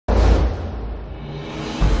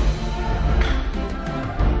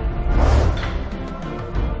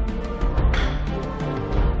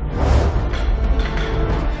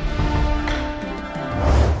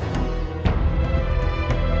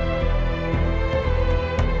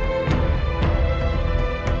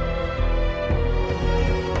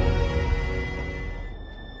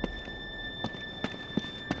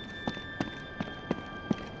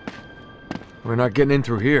We're not getting in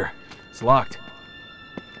through here. It's locked.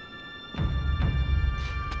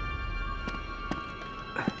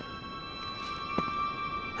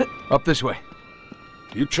 Up this way.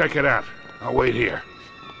 You check it out. I'll wait here.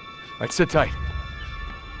 Right, sit tight.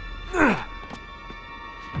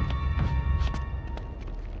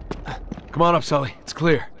 Come on up, Sully. It's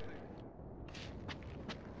clear.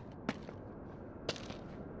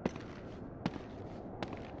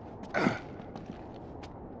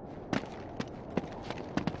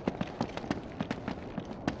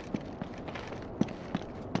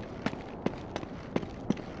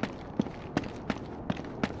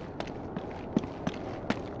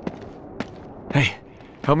 Hey,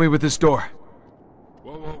 help me with this door.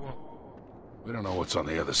 Whoa, whoa, whoa. We don't know what's on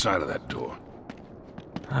the other side of that door.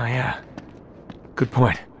 Oh, yeah. Good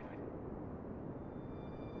point.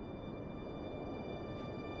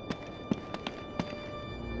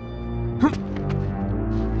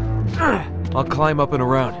 I'll climb up and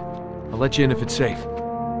around. I'll let you in if it's safe.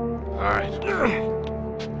 All right.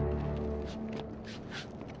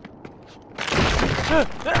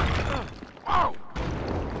 Whoa!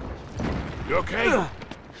 You okay?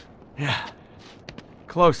 Yeah.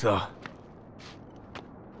 Close, though.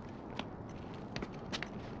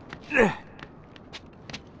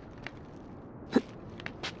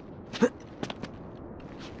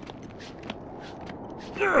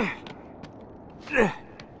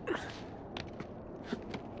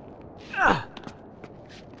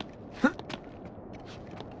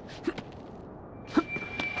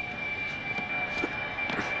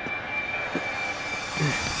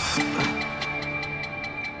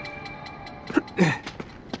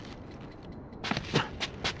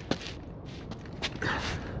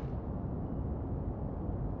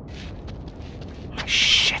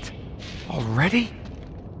 Shit. Already?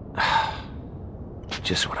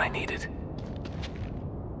 Just what I needed.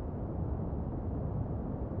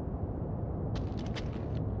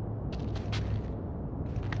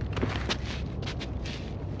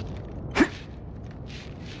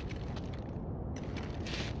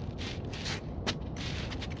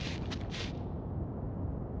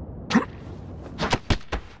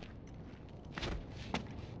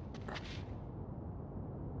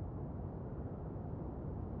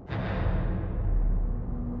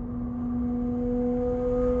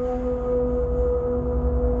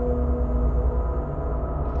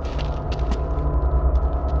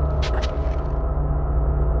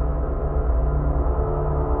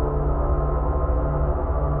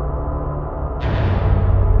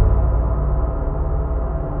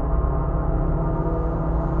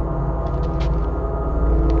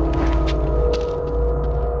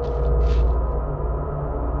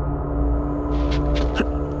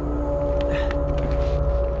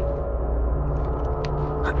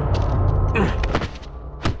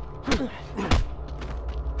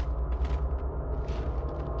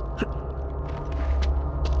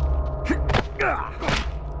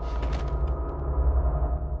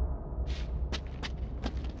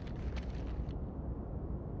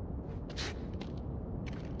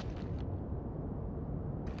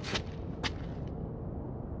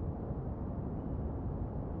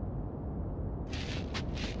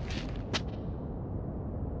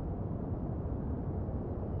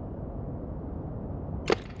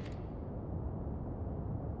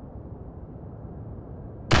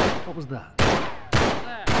 What was that?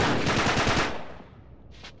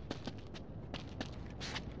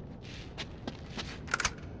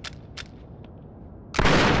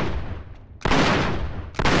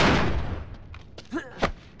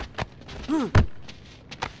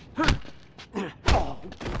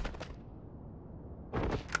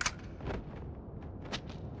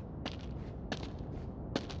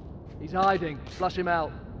 He's hiding. Flush him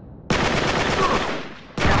out.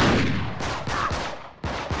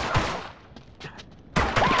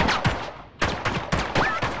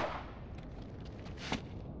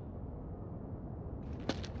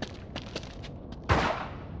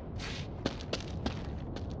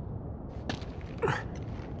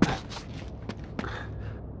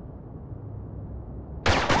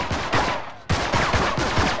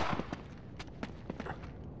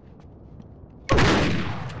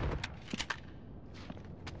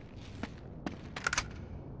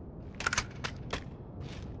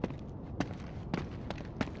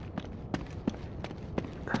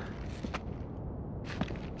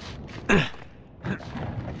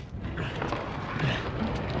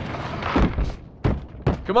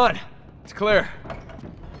 Come on. It's clear.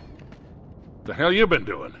 The hell you been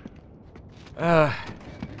doing? The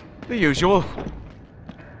usual.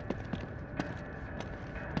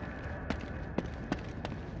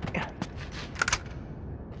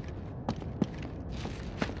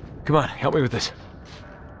 Come on, help me with this.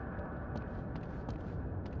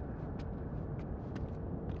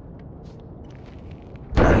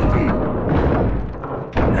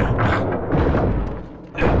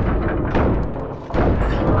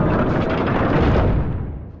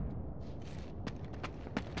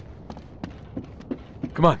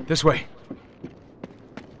 Come on, this way.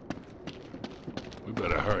 We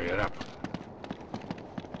better hurry it up.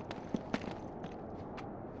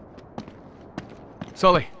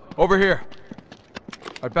 Sully, over here.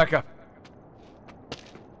 All right, back up.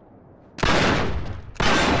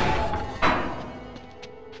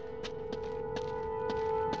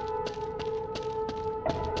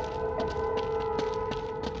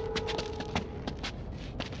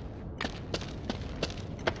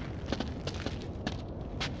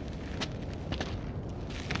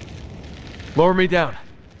 Lower me down.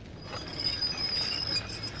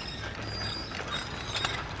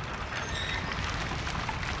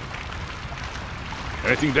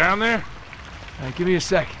 Anything down there? Give me a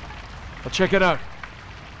sec. I'll check it out.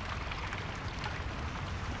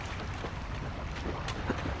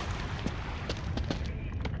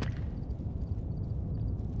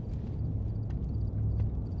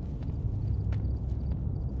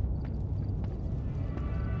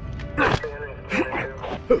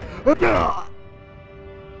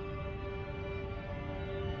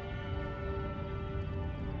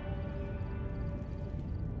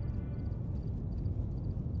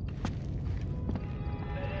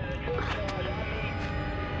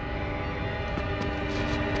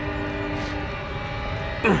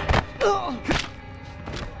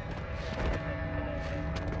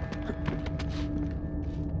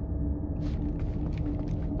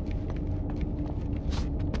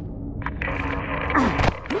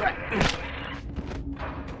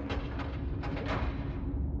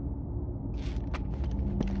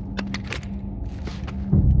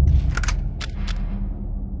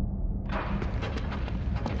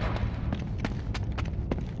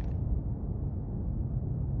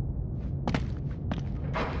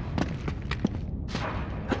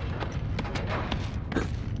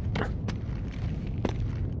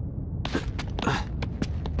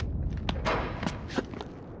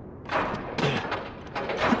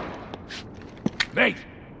 Nate,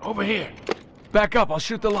 over here. Back up, I'll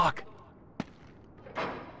shoot the lock.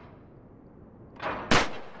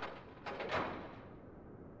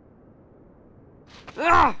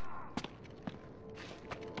 Ah!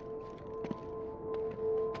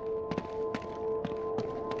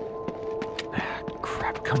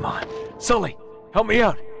 Crap, come on. Sully, help me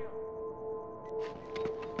out.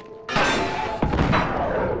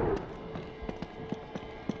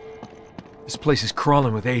 This place is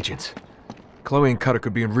crawling with agents. Chloe and Cutter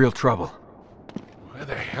could be in real trouble. Where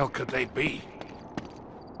the hell could they be?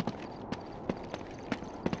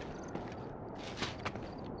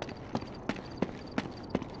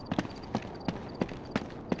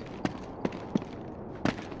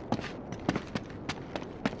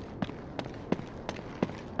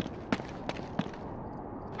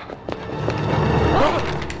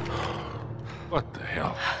 What the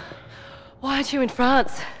hell? Why aren't you in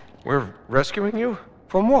France? We're rescuing you?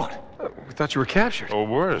 From what? We thought you were captured. Or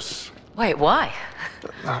worse. Wait, why?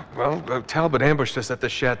 Talbot ambushed us at the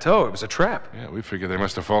chateau. It was a trap. Yeah, we figured they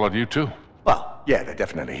must have followed you too. Well, yeah, they're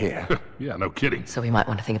definitely here. Yeah, no kidding. So we might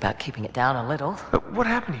want to think about keeping it down a little. What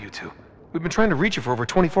happened to you two? We've been trying to reach you for over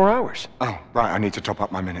 24 hours. Oh, right, I need to top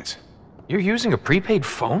up my minutes. You're using a prepaid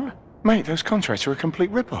phone? Mate, those contracts are a complete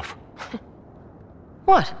rip-off.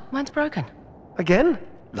 What? Mine's broken. Again?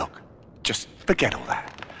 Look, just forget all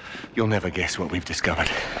that. You'll never guess what we've discovered.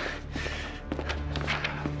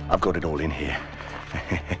 I've got it all in here.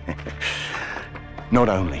 Not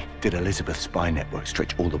only did Elizabeth's spy network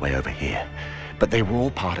stretch all the way over here, but they were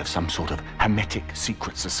all part of some sort of hermetic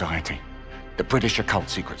secret society. The British Occult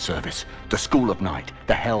Secret Service, the School of Night,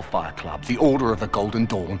 the Hellfire Club, the Order of the Golden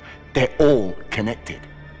Dawn, they're all connected.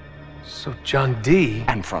 So John Dee...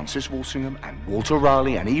 And Francis Walsingham and Walter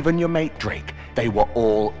Raleigh and even your mate Drake, they were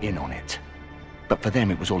all in on it. But for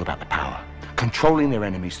them, it was all about the power. Controlling their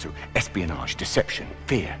enemies through espionage, deception,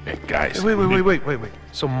 fear. Hey, guys. Wait.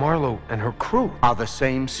 So Marlowe and her crew... Are the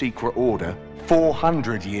same secret order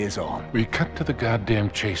 400 years on. We cut to the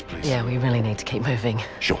goddamn chase, please. Yeah, we really need to keep moving.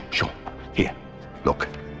 Sure. Here, look.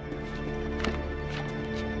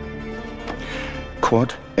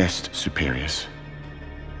 Quod est superius.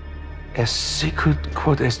 Es sicut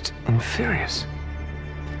quod est inferius.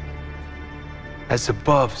 As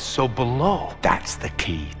above, so below. That's the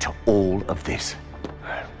key to all of this.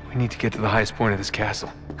 We need to get to the highest point of this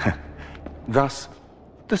castle. Thus,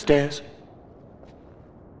 the stairs.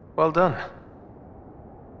 Well done.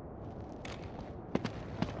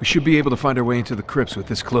 We should be able to find our way into the crypts with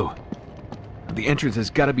this clue. The entrance has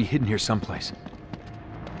got to be hidden here someplace.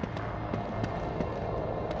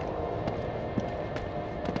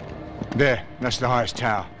 There, that's the highest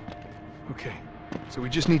tower. Okay, so we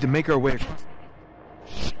just need to make our way across.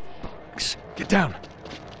 Get down!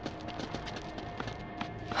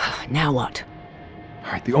 Now what?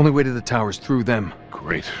 Alright, the only way to the tower is through them.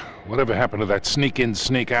 Great. Whatever happened to that sneak-in,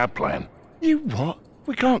 sneak-out plan? You what?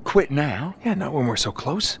 We can't quit now. Yeah, not when we're so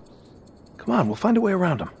close. Come on, we'll find a way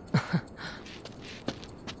around them.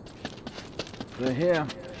 They're here.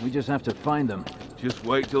 We just have to find them. Just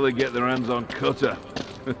wait till they get their hands on Cutter.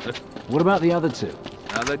 What about the other two?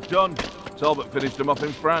 Now they're done. Talbot finished them off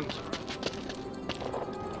in France.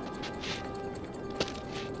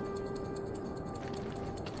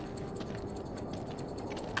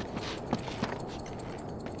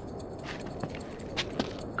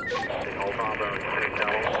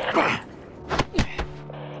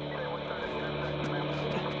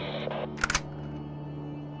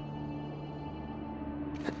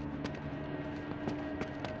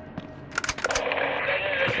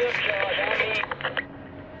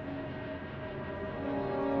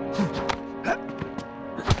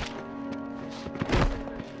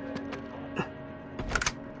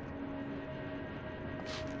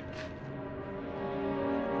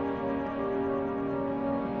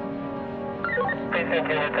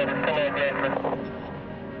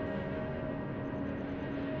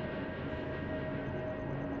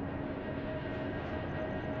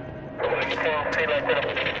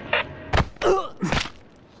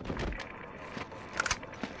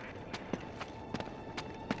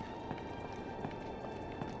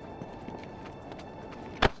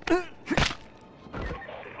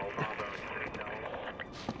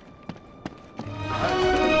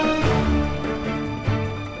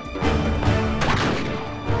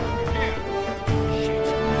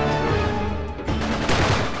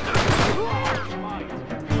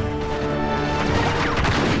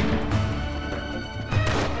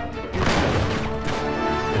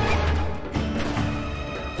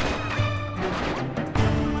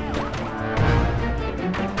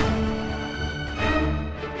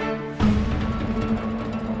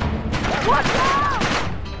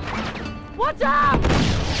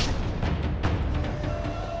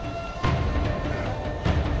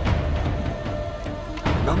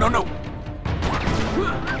 No, no!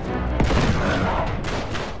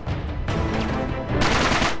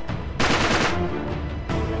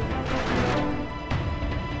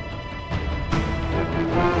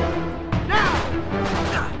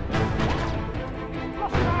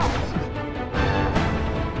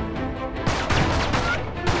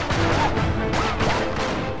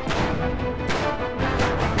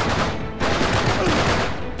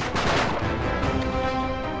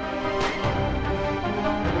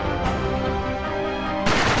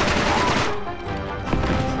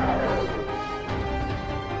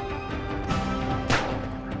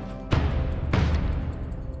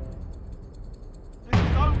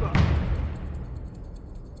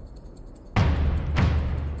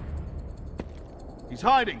 He's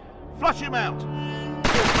hiding. Flush him out.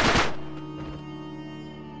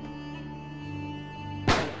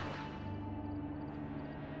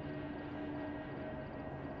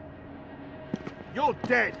 You're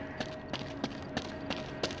dead.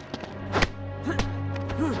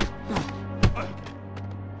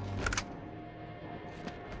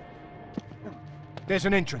 There's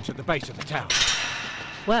an entrance at the base of the tower.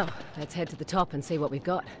 Well, let's head to the top and see what we've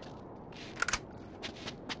got.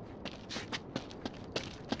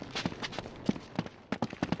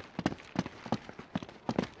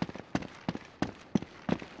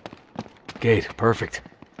 Gate, perfect.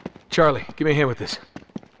 Charlie, give me a hand with this.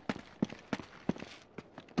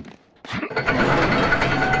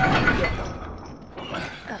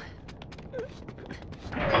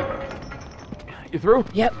 You through?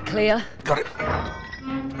 Yep, clear. Got it.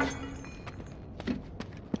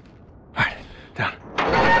 Alright, down.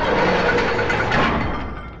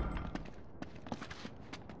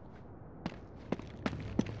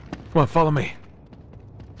 Come on, follow me.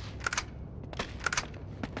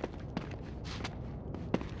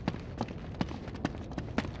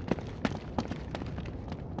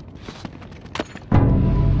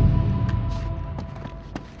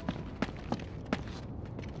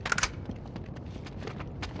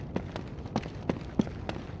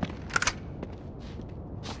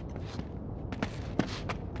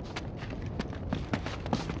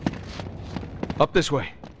 Up this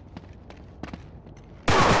way.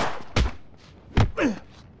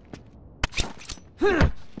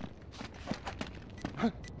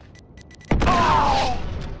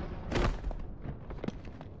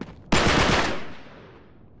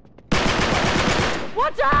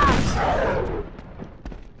 Watch out!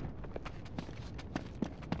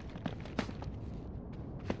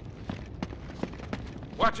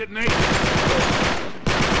 Watch it, Nate!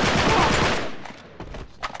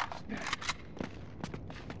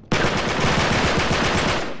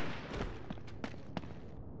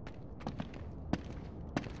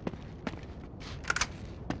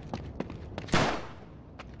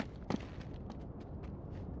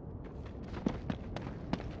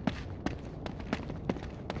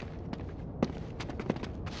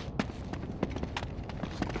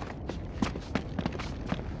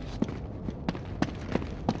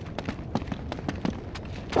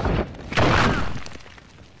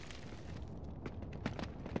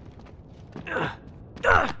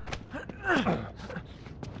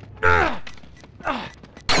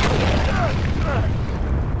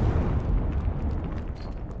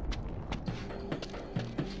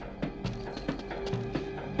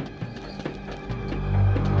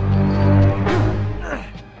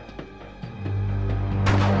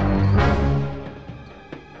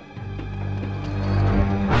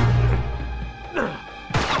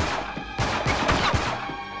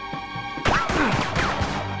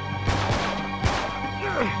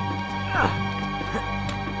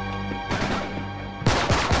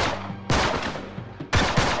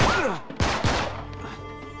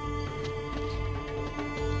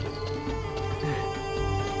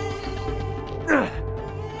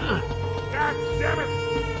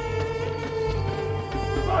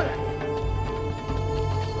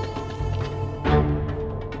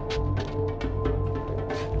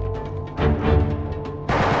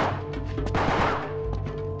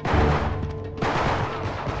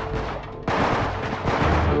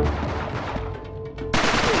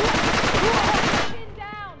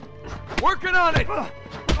 Working on it!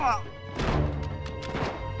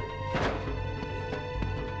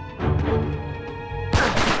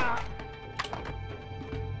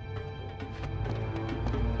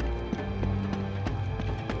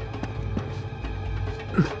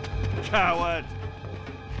 Coward!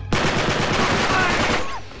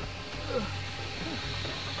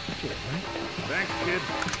 Thanks, kid.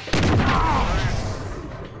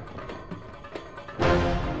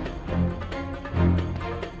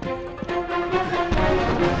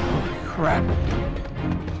 Crap.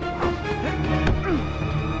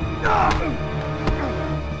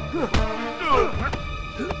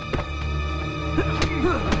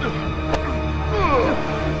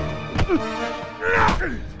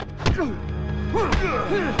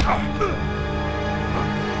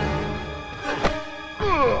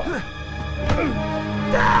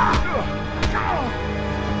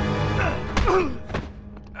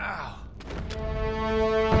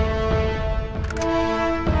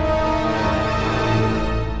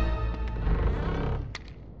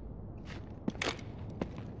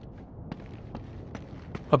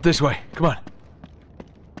 Up this way. Come on.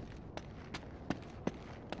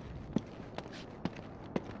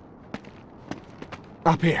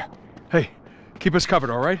 Up here. Hey, keep us covered,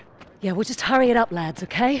 all right? Yeah, we'll just hurry it up, lads,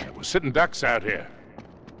 okay? We're sitting ducks out here.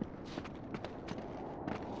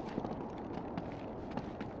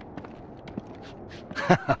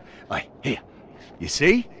 Hey, here. You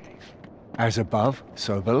see? As above,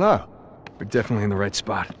 so below. We're definitely in the right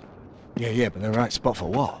spot. Yeah, but the right spot for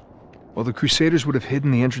what? Well, the Crusaders would have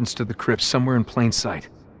hidden the entrance to the crypt somewhere in plain sight.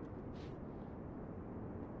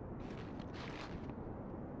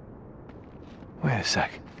 Wait a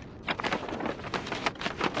sec.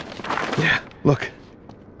 Yeah, look.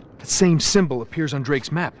 The same symbol appears on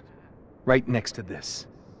Drake's map. Right next to this.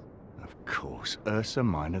 Of course, Ursa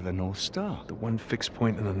Minor, the North Star. The one fixed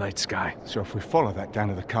point in the night sky. So if we follow that down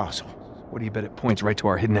to the castle... What do you bet it points right to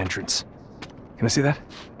our hidden entrance? Can I see that?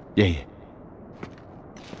 Yeah.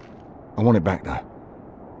 I want it back, though.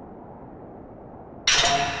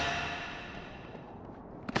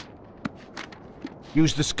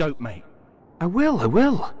 Use the scope, mate. I will.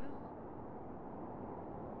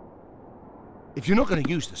 If you're not going to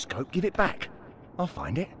use the scope, give it back. I'll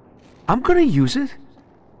find it. I'm gonna use it.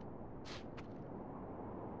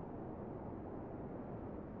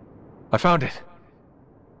 I found it.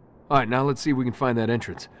 Alright, now let's see if we can find that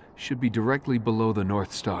entrance. Should be directly below the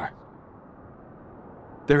North Star.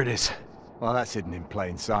 There it is. Well, that's hidden in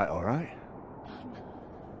plain sight, all right?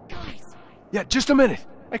 Guys! Yeah, just a minute.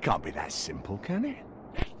 It can't be that simple, can it?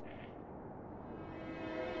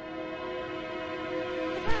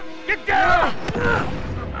 Get down!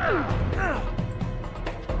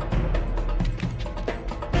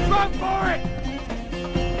 Run for it!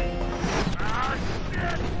 Ah,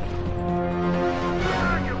 shit! Come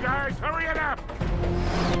on, you guys, hurry it up!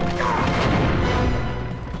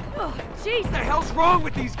 Jesus! What the hell's wrong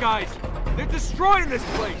with these guys? They're destroying this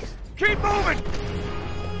place! Keep moving!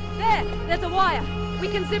 There's a wire. We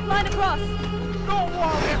can zip line across. Not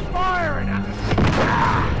while they're firing at us!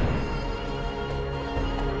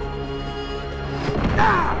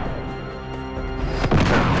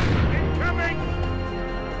 Incoming!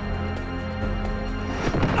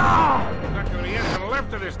 Not gonna be anything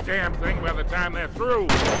left of this damn thing by the time they're through.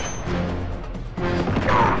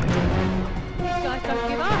 These guys don't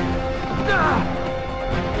give up.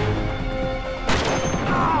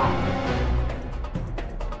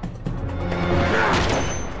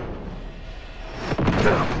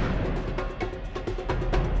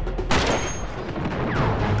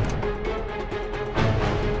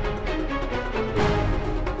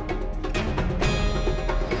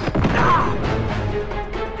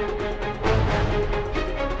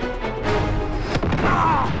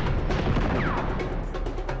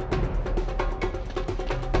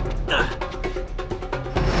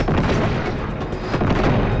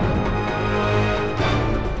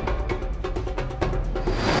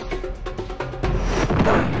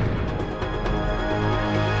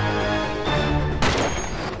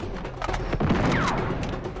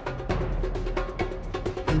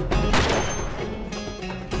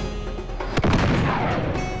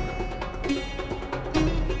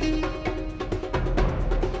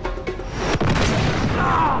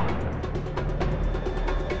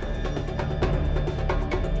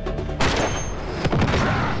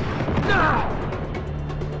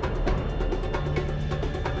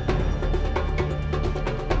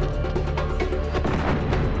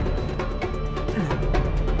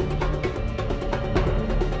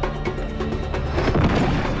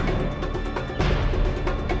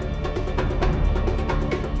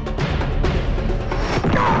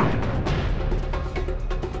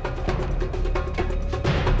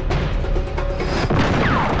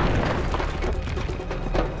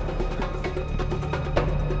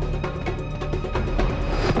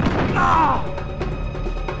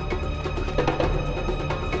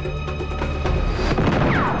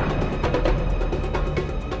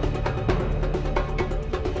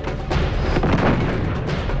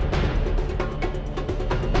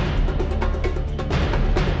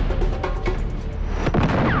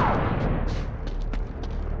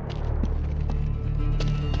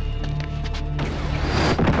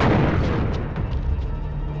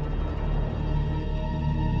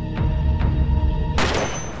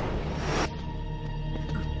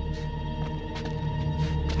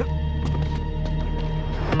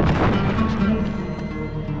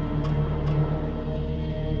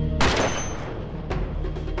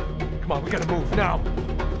 Come on, we gotta move now.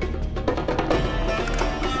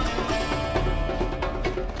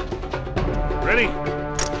 Ready?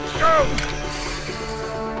 Go!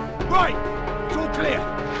 Right! It's all clear!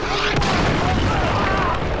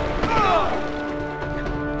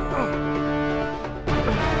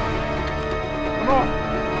 Come on!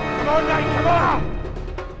 Come on, Nate, come on!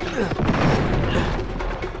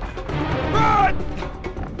 Run!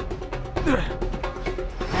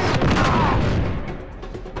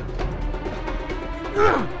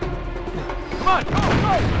 Come on, go,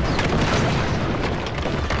 go!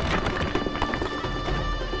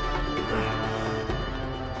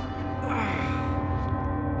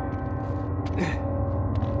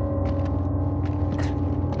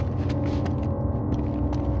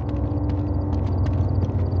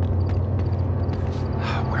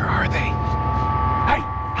 Where are they? Hey!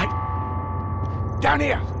 Hey! Down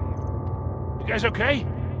here! You guys okay?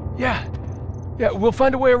 Yeah. Yeah, we'll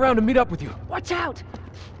find a way around to meet up with you. Watch out!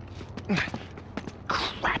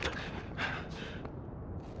 Crap!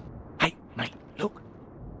 Hey, mate, look.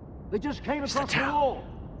 They just came across the Citadel. wall.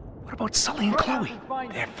 What about Sully and Chloe?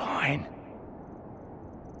 They're fine.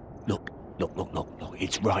 Look, look, look, look, look.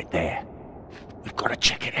 It's right there. We've got to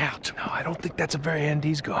check it out. No, I don't think that's a very end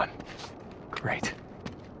he's gone. Great.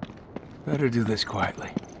 Better do this quietly.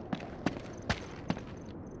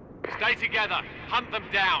 Stay together. Hunt them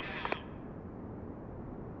down.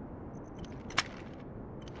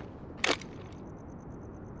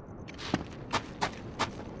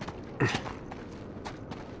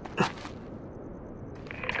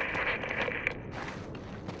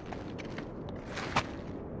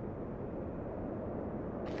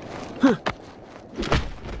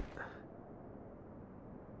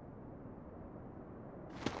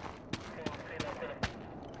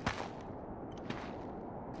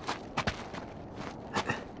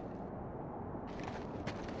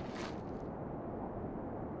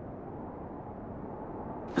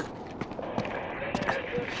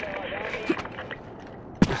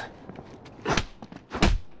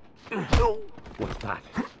 What's that?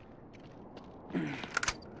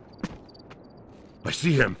 I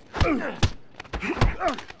see him.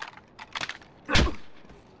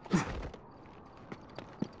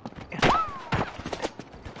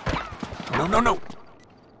 No, no, no!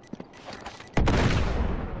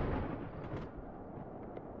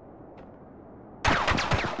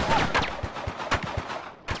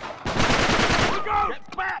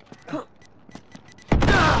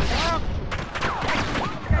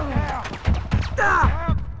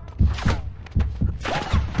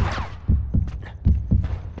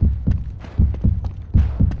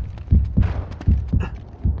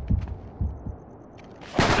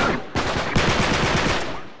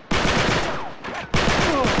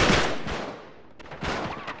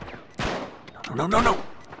 No, no, no!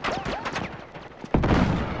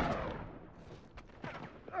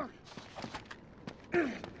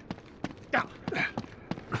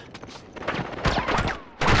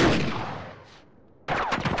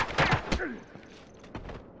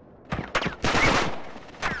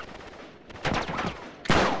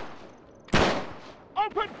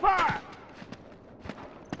 Open fire!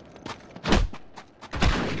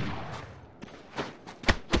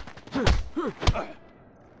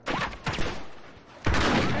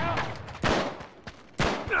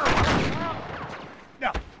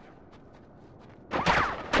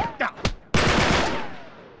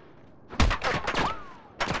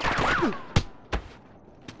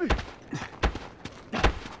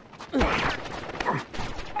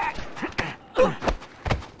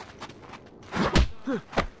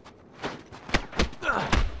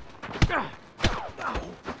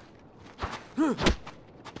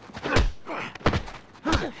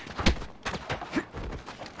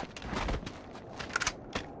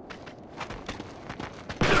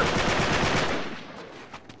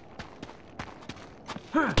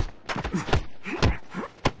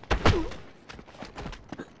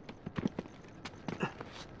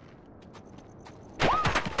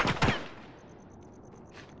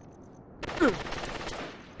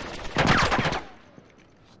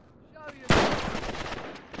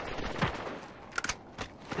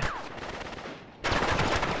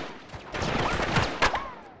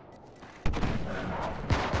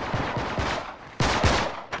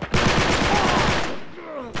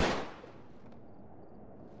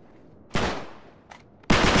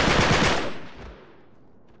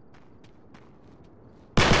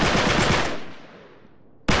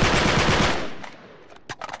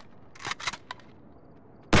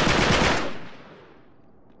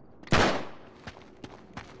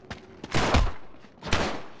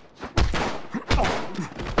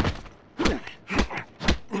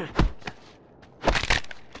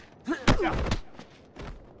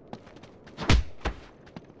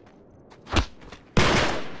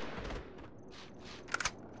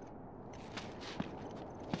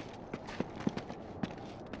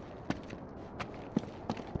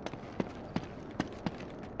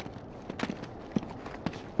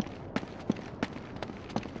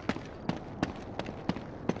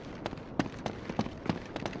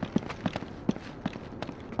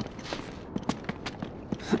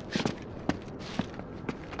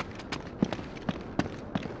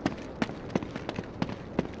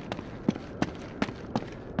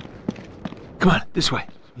 Come on, this way.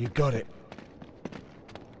 You got it.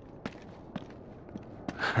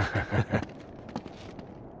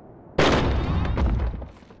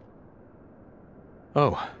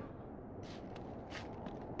 Oh.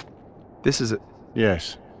 This is a...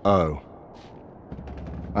 Yes. Oh.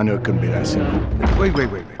 I knew it couldn't be that simple. Wait.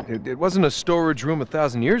 It wasn't a storage room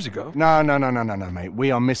 1,000 years ago. No, mate.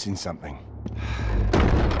 We are missing something.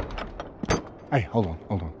 Hey, hold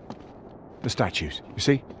on. The statues, you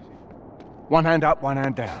see? One hand up, one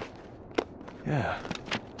hand down. Yeah.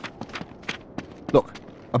 Look,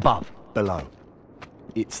 above, below.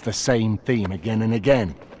 It's the same theme again and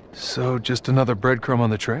again. So, just another breadcrumb on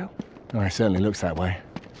the trail? Oh, it certainly looks that way.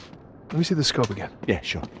 Let me see the scope again. Yeah,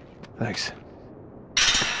 sure. Thanks.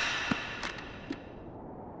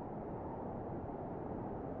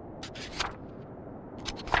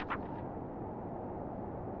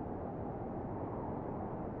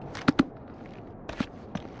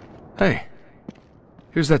 Hey,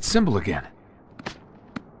 here's that symbol again.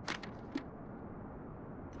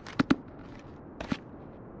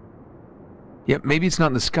 Yep, maybe it's not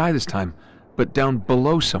in the sky this time, but down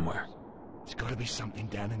below somewhere. There's got to be something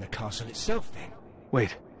down in the castle itself, then.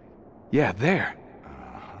 Wait. Yeah, there.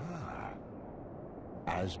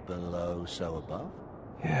 As below, so above?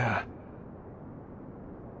 Yeah.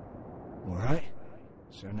 All right.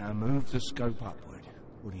 So now move the scope upward.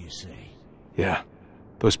 What do you see? Yeah.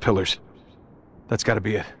 Those pillars. That's gotta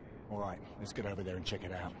be it. All right, let's get over there and check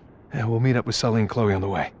it out. Yeah, we'll meet up with Sully and Chloe on the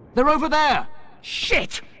way. They're over there!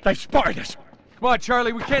 Shit! They've spotted us! Come on,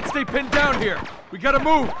 Charlie, we can't stay pinned down here. We gotta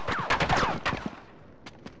move.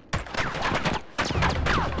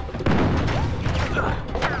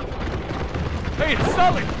 Hey, it's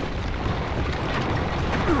Sully!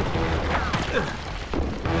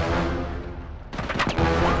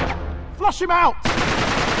 Flush him out!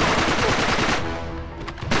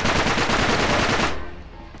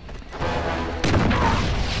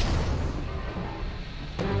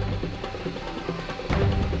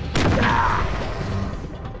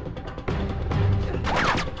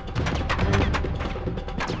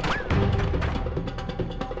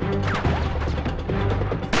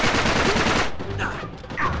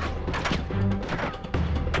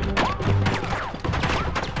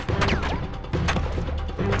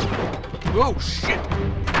 Oh, shit!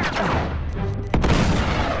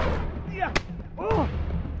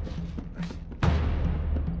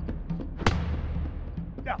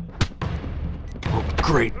 Oh,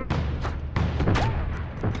 great.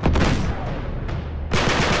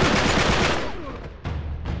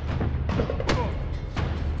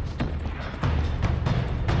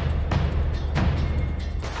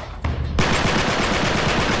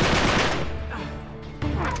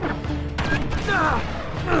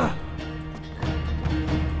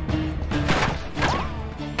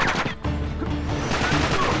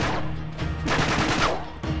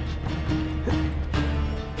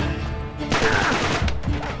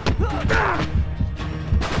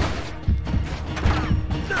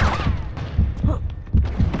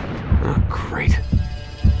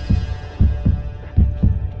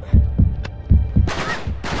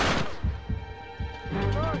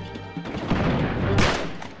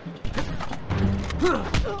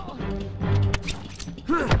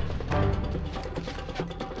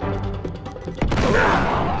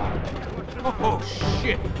 Oh,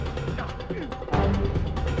 shit!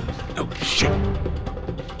 Oh, shit!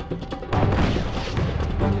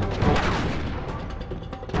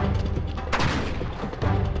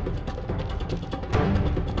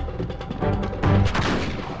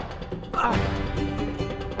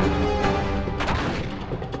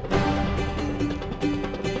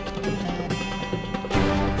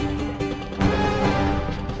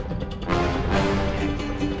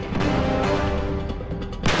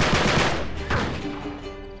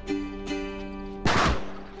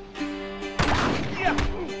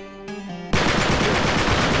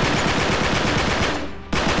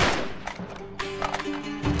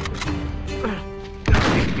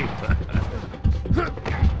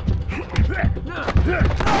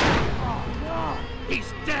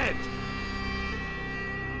 He's dead!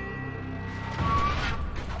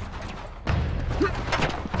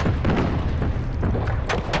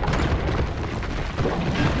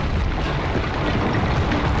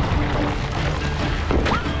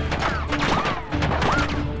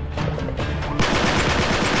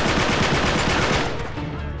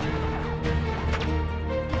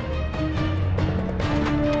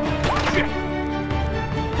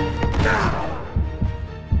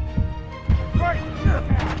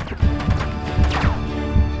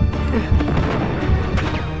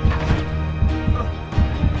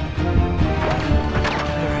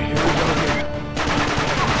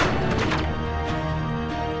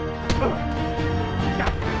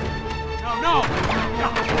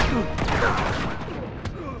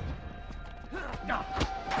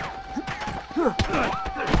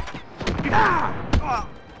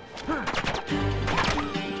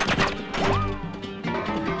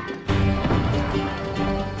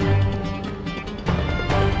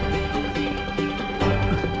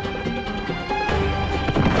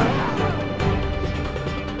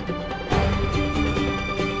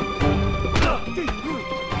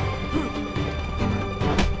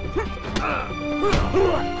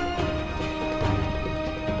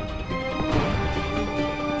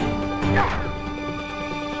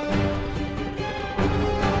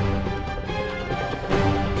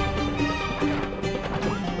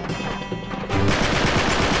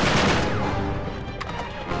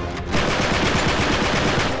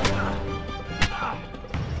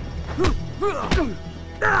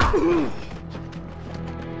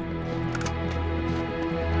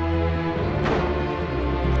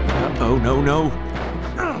 Oh, no, no.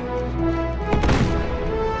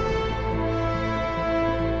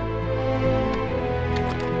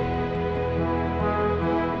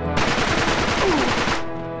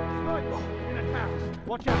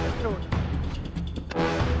 Watch out, George.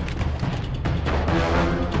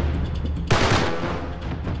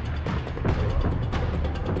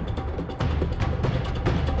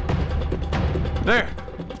 There!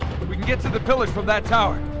 We can get to the pillars from that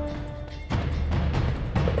tower.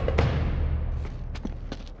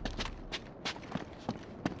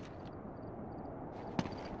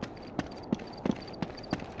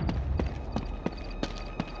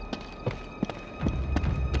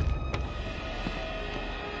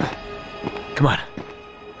 Come on.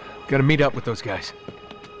 Gotta meet up with those guys.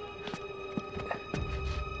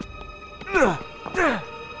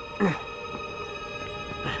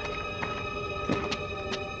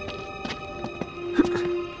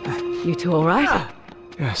 You two all right?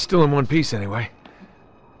 Yeah, still in one piece anyway.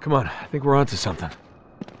 Come on, I think we're onto something.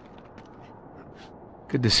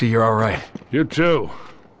 Good to see you're all right. You too.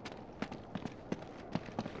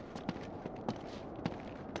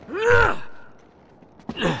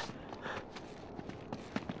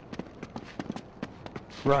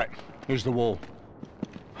 Right. Here's the wall.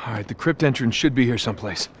 All right, the crypt entrance should be here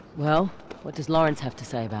someplace. Well, what does Lawrence have to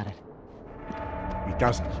say about it? He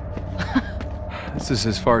doesn't. This is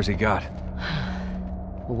as far as he got.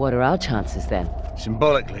 Well, what are our chances then?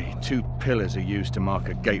 Symbolically, 2 pillars are used to mark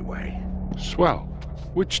a gateway. Swell.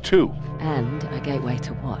 Which 2? And a gateway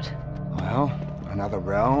to what? Well, another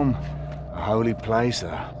realm, a holy place,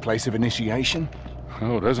 a place of initiation.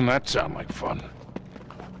 Oh, doesn't that sound like fun?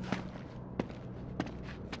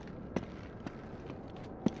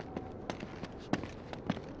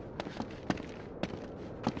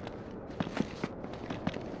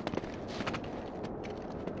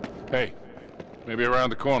 Hey, maybe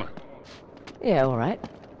around the corner. Yeah, all right.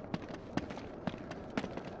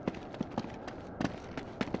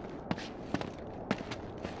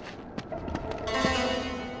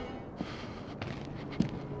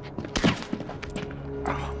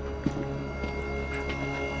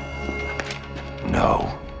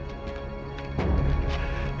 No.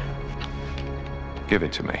 Give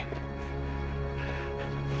it to me.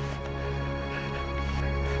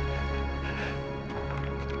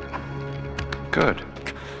 Good.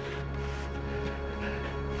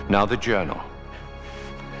 Now the journal.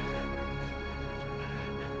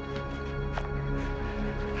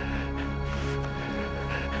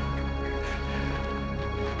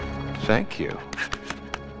 Thank you.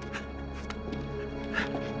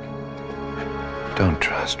 Don't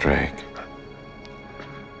trust Drake.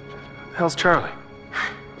 Hell's Charlie?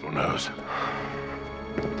 Who knows?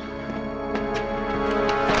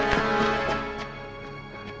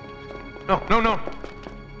 No.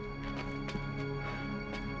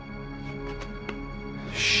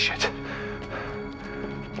 Shit.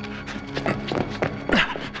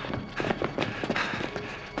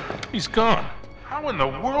 He's gone. How in the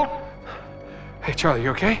world? Hey, Charlie, you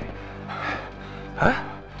okay? Huh?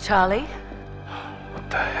 Charlie?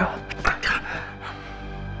 What the hell?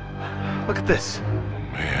 Look at this.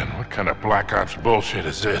 Man, what kind of BlahQz bullshit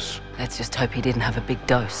is this? Let's just hope he didn't have a big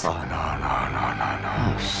dose. Oh, no.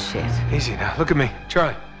 Oh, shit. Easy now. Look at me.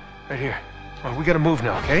 Charlie, right here. Well, we gotta move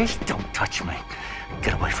now, okay? Don't touch me.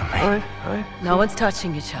 Get away from me. All right. No one's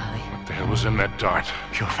touching you, Charlie. What the hell was in that dart?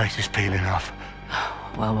 Your face is peeling off.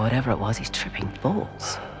 Well, whatever it was, he's tripping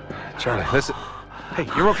balls. Charlie, listen. Hey,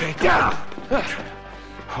 you're okay. Down.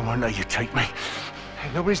 I won't let you take me.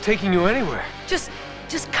 Hey, nobody's taking you anywhere. Just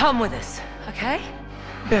come with us, okay?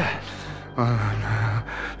 Yeah. Oh, no.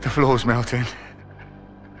 The floor's melting.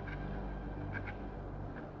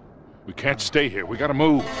 We can't stay here. We gotta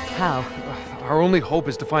move. How? Our only hope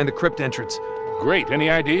is to find the crypt entrance. Great. Any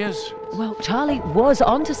ideas? Well, Charlie was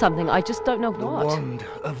onto something. I just don't know The what. wand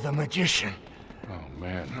of the magician. Oh,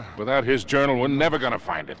 man. Without his journal, we're never gonna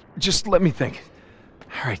find it. Just let me think.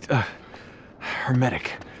 All right,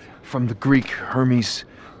 hermetic. From the Greek, Hermes,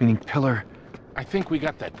 meaning pillar. I think we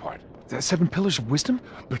got that part. 7 pillars of wisdom?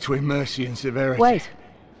 Between mercy and severity.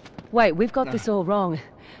 Wait, we've got this all wrong.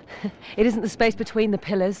 It isn't the space between the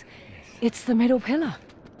pillars. It's the middle pillar.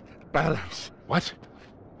 Balance. What?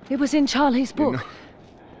 It was in Charlie's book.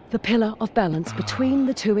 The pillar of balance between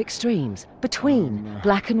the 2 extremes. Between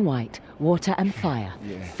black and white, water and fire,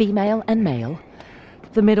 female and male.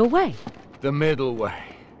 The middle way. The middle way.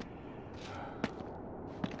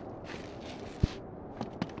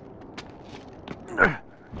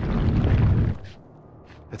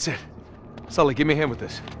 That's it. Sully, give me a hand with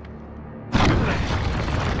this. All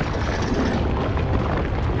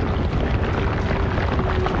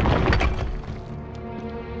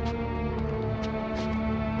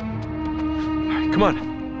right, come on.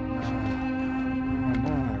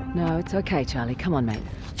 No, it's okay, Charlie. Come on, mate.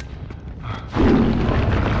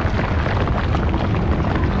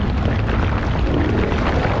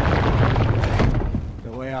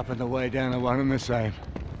 The way up and the way down are one and the same.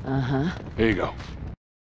 Uh-huh. Here you go.